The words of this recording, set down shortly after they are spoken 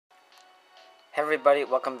Everybody,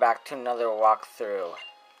 welcome back to another walkthrough.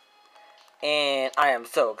 And I am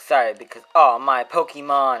so excited because all my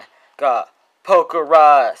Pokemon got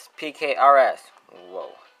PKRS.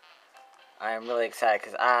 Whoa. I am really excited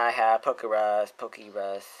because I have Pokerus.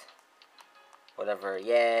 Whatever.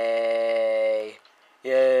 Yay.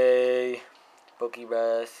 Yay.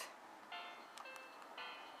 Pokerus.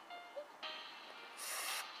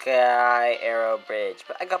 Sky Arrow Bridge.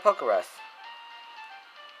 But I got Pokerus.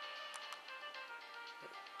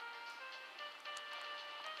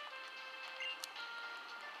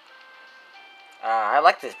 I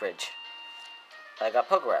like this bridge. But I got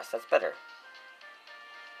Pokerus. That's better.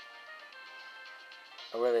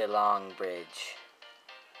 A really long bridge.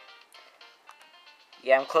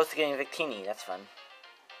 Yeah, I'm close to getting Victini. That's fun.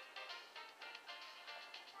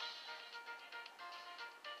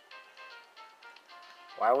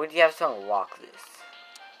 Why would you have someone walk this?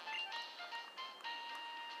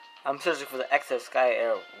 I'm searching for the Exo Sky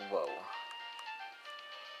Arrow. Whoa.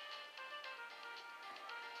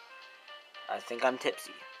 I think I'm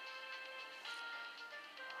tipsy.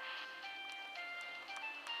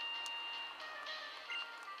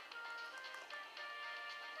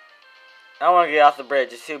 I don't want to get off the bridge.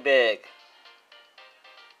 It's too big.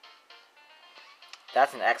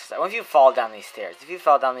 That's an exercise. What if you fall down these stairs? If you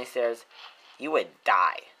fell down these stairs, you would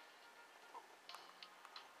die.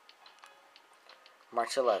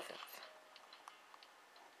 March 11th.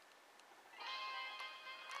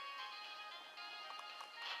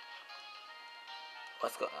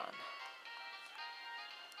 What's going on?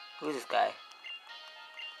 Who's this guy?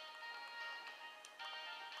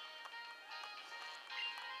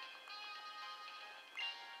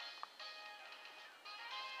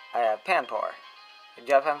 I have Panpour. Did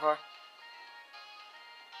you have Panpour?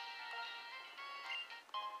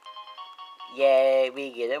 Yay,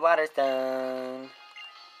 we get a water stone.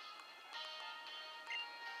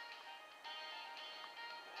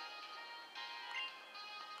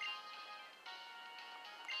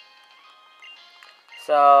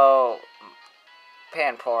 So,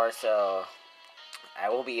 Panpour, so I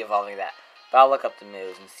will be evolving that. But I'll look up the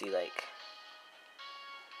moves and see, like,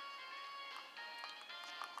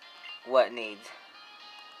 what needs.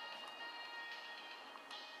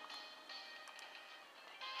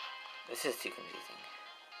 This is too confusing.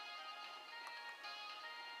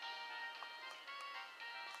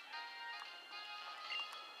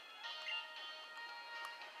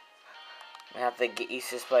 I have to get used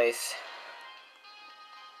to this place.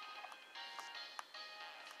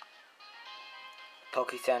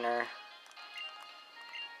 Poke Center.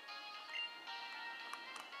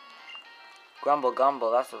 Grumble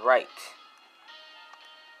Gumble, that's right.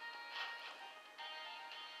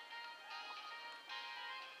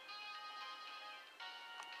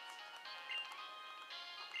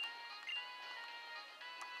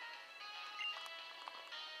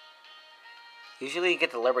 Usually you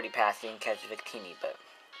get the Liberty Pass and catch Victini, but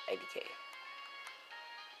ADK.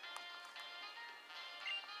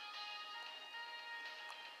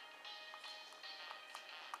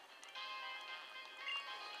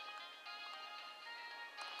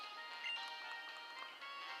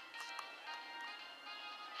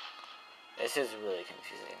 This is really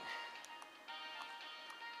confusing.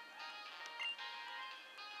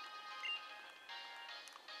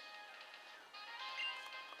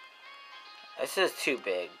 This is too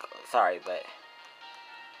big. Sorry, but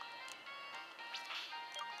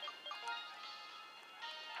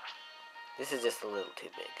this is just a little too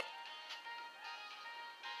big.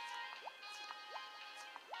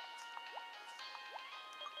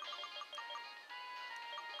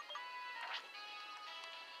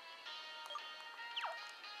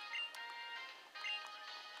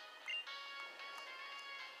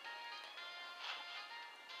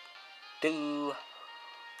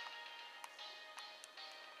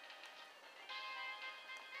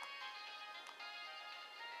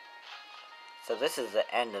 So this is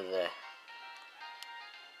the end of the...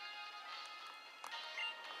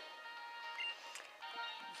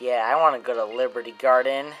 Yeah, I want to go to Liberty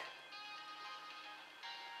Garden.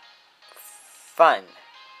 Fun.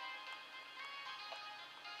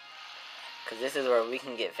 Because this is where we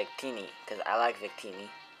can get Victini. Because I like Victini.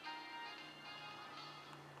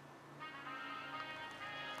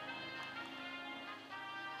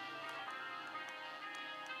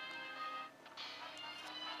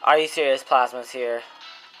 Are you serious, Plasma's here?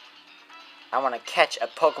 I want to catch a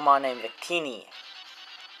Pokemon named Victini.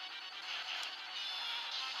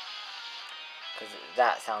 Because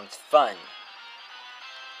that sounds fun.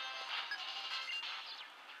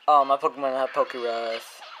 Oh, my Pokemon have Pokerus.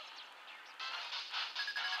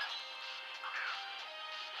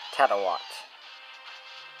 Tatawat.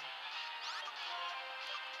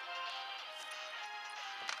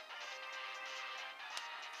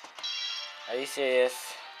 Are you serious?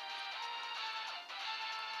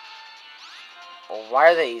 Well, why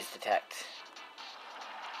do they use detect?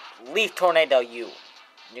 Leaf tornado, you.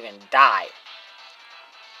 You're gonna die.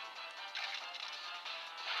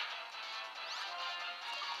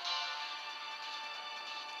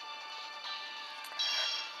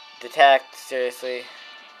 Detect, seriously?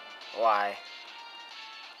 Why?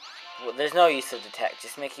 Well, there's no use of detect,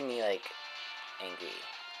 just making me, like, angry.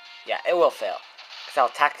 Yeah, it will fail. Because I'll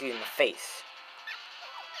attack you in the face.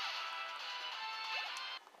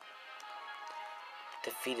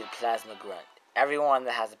 Defeated Plasma Grunt. Everyone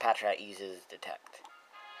that has a Patrat uses detect.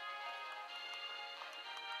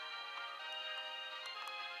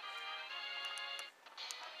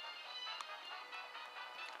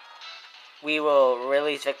 We will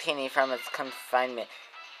release Victini from its confinement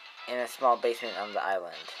in a small basement on the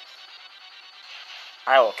island.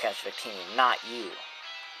 I will catch Victini, not you.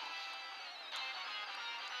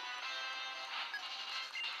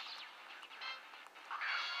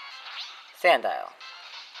 Sandile.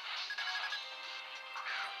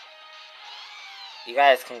 You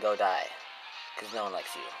guys can go die, because no one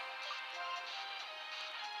likes you.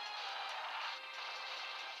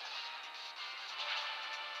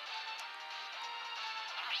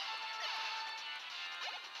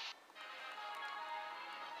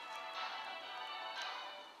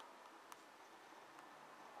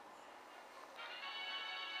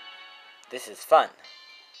 This is fun.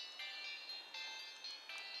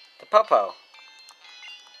 The Popo.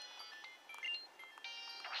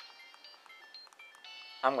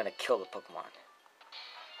 I'm gonna kill the Pokemon.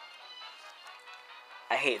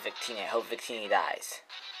 I hate Victini. I hope Victini dies.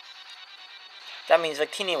 That means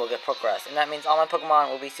Victini will get PKRS, and that means all my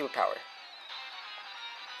Pokemon will be superpowered.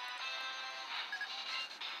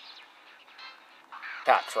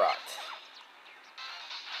 Patrat.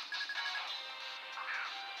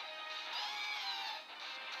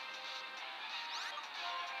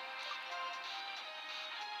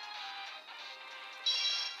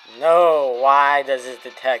 No, why does this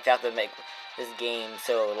detect have to make this game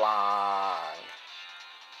so long?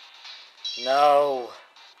 No.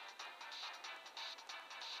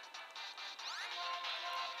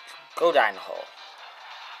 Go die in the hole.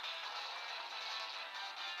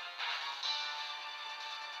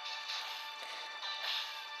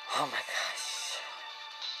 Oh my gosh.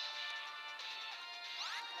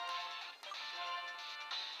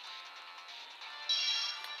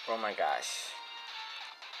 Oh my gosh.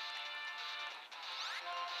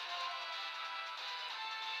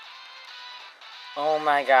 Oh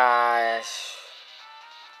my gosh.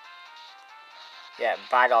 Yeah,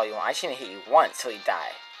 bite all you want. I shouldn't hit you once till you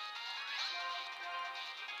die.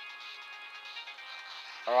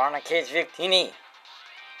 I wanna catch Victini.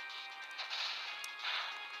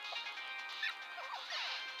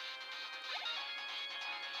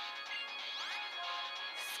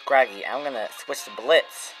 Scraggy, I'm gonna switch to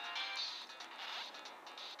Blitz.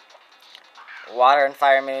 Water and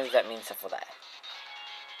fire moves, that means stuff will die.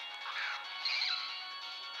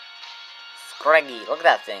 Scraggy, look at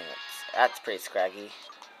that thing. That's pretty scraggy.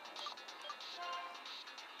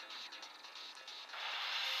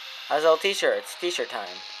 How's old t-shirt? It's t-shirt time.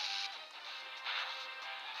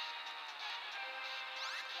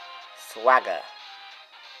 Swagger.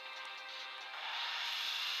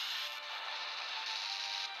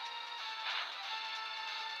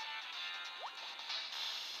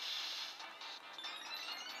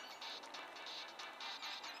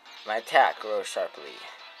 My attack grows sharply.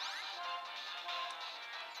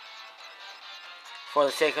 For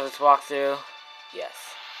the sake of this walkthrough, yes.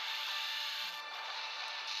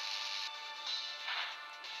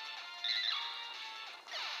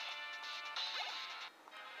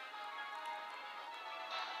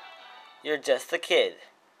 You're just a kid.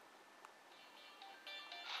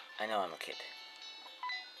 I know I'm a kid.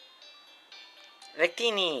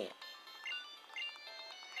 Victini!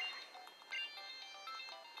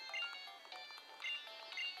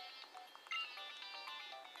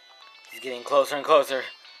 He's getting closer and closer.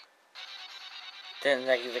 Then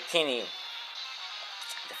like Victini,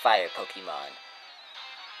 the fire Pokemon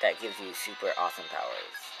that gives you super awesome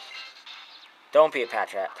powers. Don't be a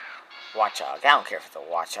Patrat. Watchog. I don't care if it's a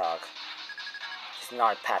Watchog. It's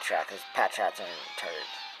not a Patrat, because Patrats are turd.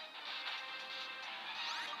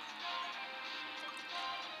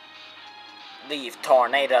 Leave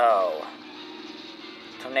Tornado!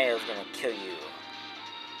 Tornado's gonna kill you.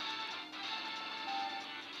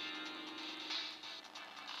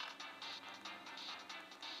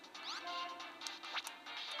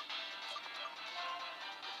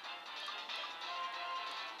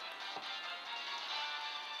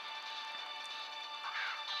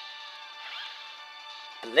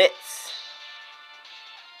 Blitz.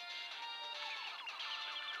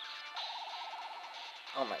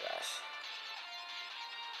 Oh my gosh.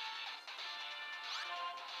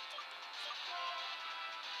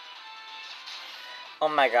 Oh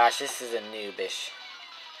my gosh, this is a noobish.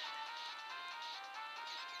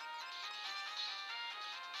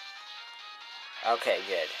 Okay,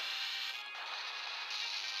 good.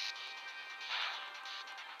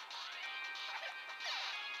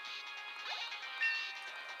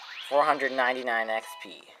 $499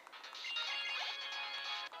 XP.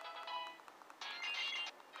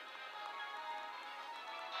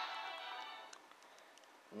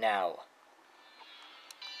 Now.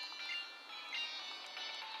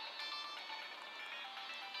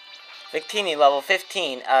 Victini, level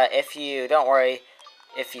 15. If you, don't worry,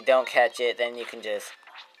 if you don't catch it, then you can just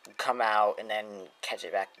come out and then catch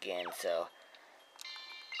it back again, so.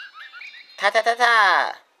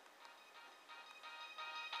 Ta-ta-ta-ta!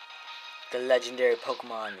 The legendary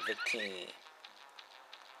Pokemon Victini.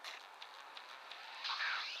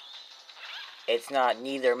 It's not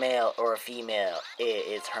neither male or female, it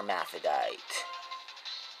is hermaphrodite.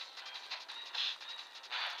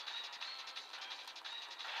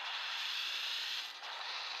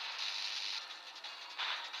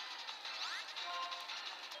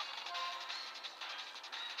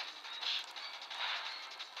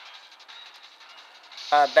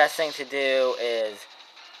 Best thing to do is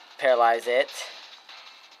paralyze it.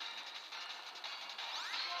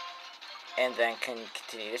 And then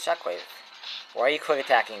continue the shockwave. Why are you quick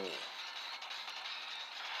attacking me?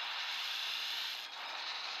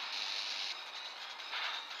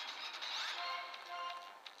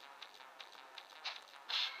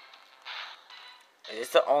 Is this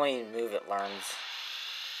the only move it learns?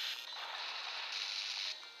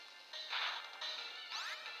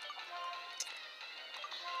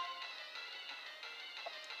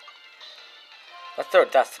 Let's throw a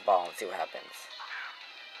dust ball and see what happens.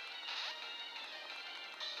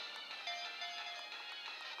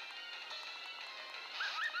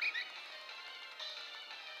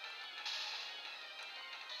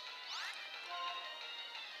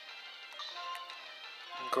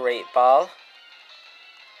 Great ball.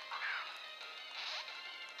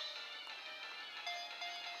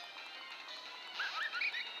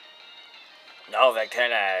 No,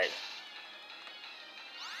 Victini.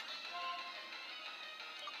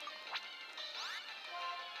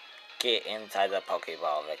 Get inside the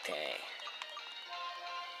Pokeball, Victini.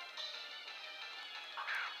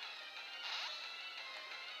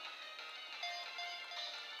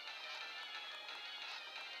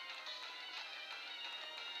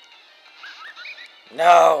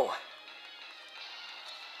 No!